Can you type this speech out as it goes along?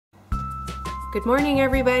Good morning,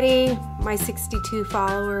 everybody, my 62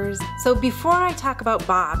 followers. So before I talk about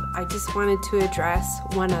Bob, I just wanted to address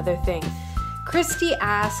one other thing. Christy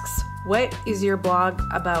asks, what is your blog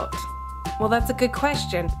about? Well, that's a good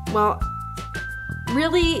question. Well,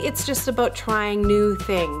 really, it's just about trying new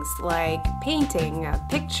things like painting a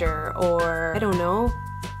picture or, I don't know,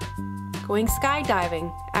 going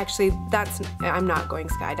skydiving. Actually, I'm not going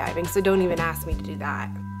skydiving, so don't even ask me to do that.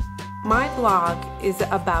 My blog is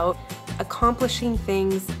about accomplishing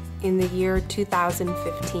things in the year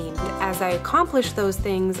 2015. As I accomplish those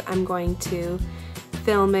things, I'm going to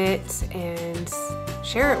film it and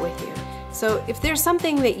share it with you. So if there's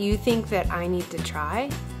something that you think that I need to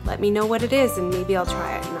try, let me know what it is and maybe I'll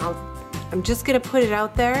try it. And I'm just gonna put it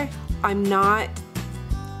out there. I'm not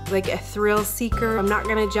like a thrill seeker. I'm not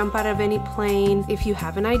gonna jump out of any plane. If you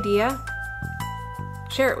have an idea,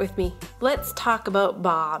 share it with me. Let's talk about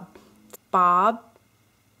Bob. Bob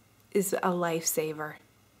is a lifesaver.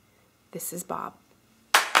 This is Bob.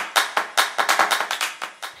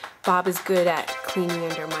 Bob is good at cleaning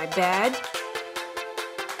under my bed.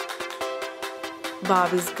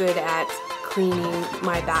 Bob is good at cleaning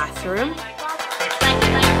my bathroom.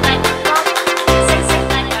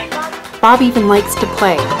 Bob even likes to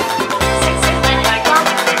play.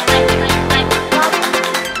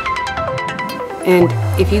 And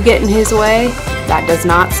if you get in his way, that does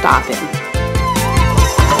not stop him.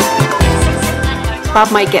 Bob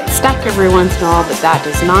might get stuck every once in a while, but that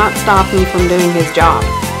does not stop him from doing his job.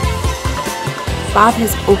 Bob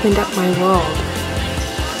has opened up my world.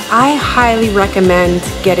 I highly recommend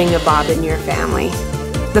getting a Bob in your family.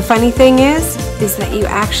 The funny thing is that you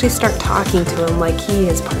actually start talking to him like he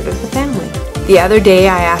is part of the family. The other day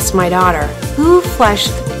I asked my daughter, who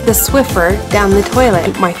flushed the Swiffer down the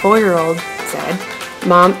toilet? My 4-year-old said,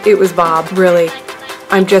 Mom, it was Bob, really.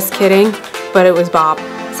 I'm just kidding, but it was Bob.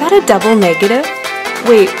 Is that a double negative?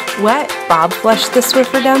 Wait, what? Bob flushed the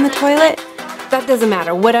Swiffer down the toilet? That doesn't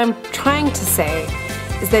matter. What I'm trying to say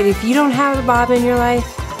is that if you don't have a Bob in your life,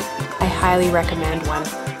 I highly recommend one.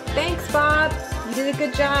 Thanks, Bob. You did a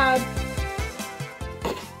good job.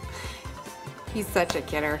 He's such a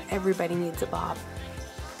kidder. Everybody needs a Bob.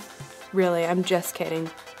 Really, I'm just kidding.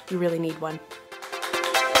 You really need one.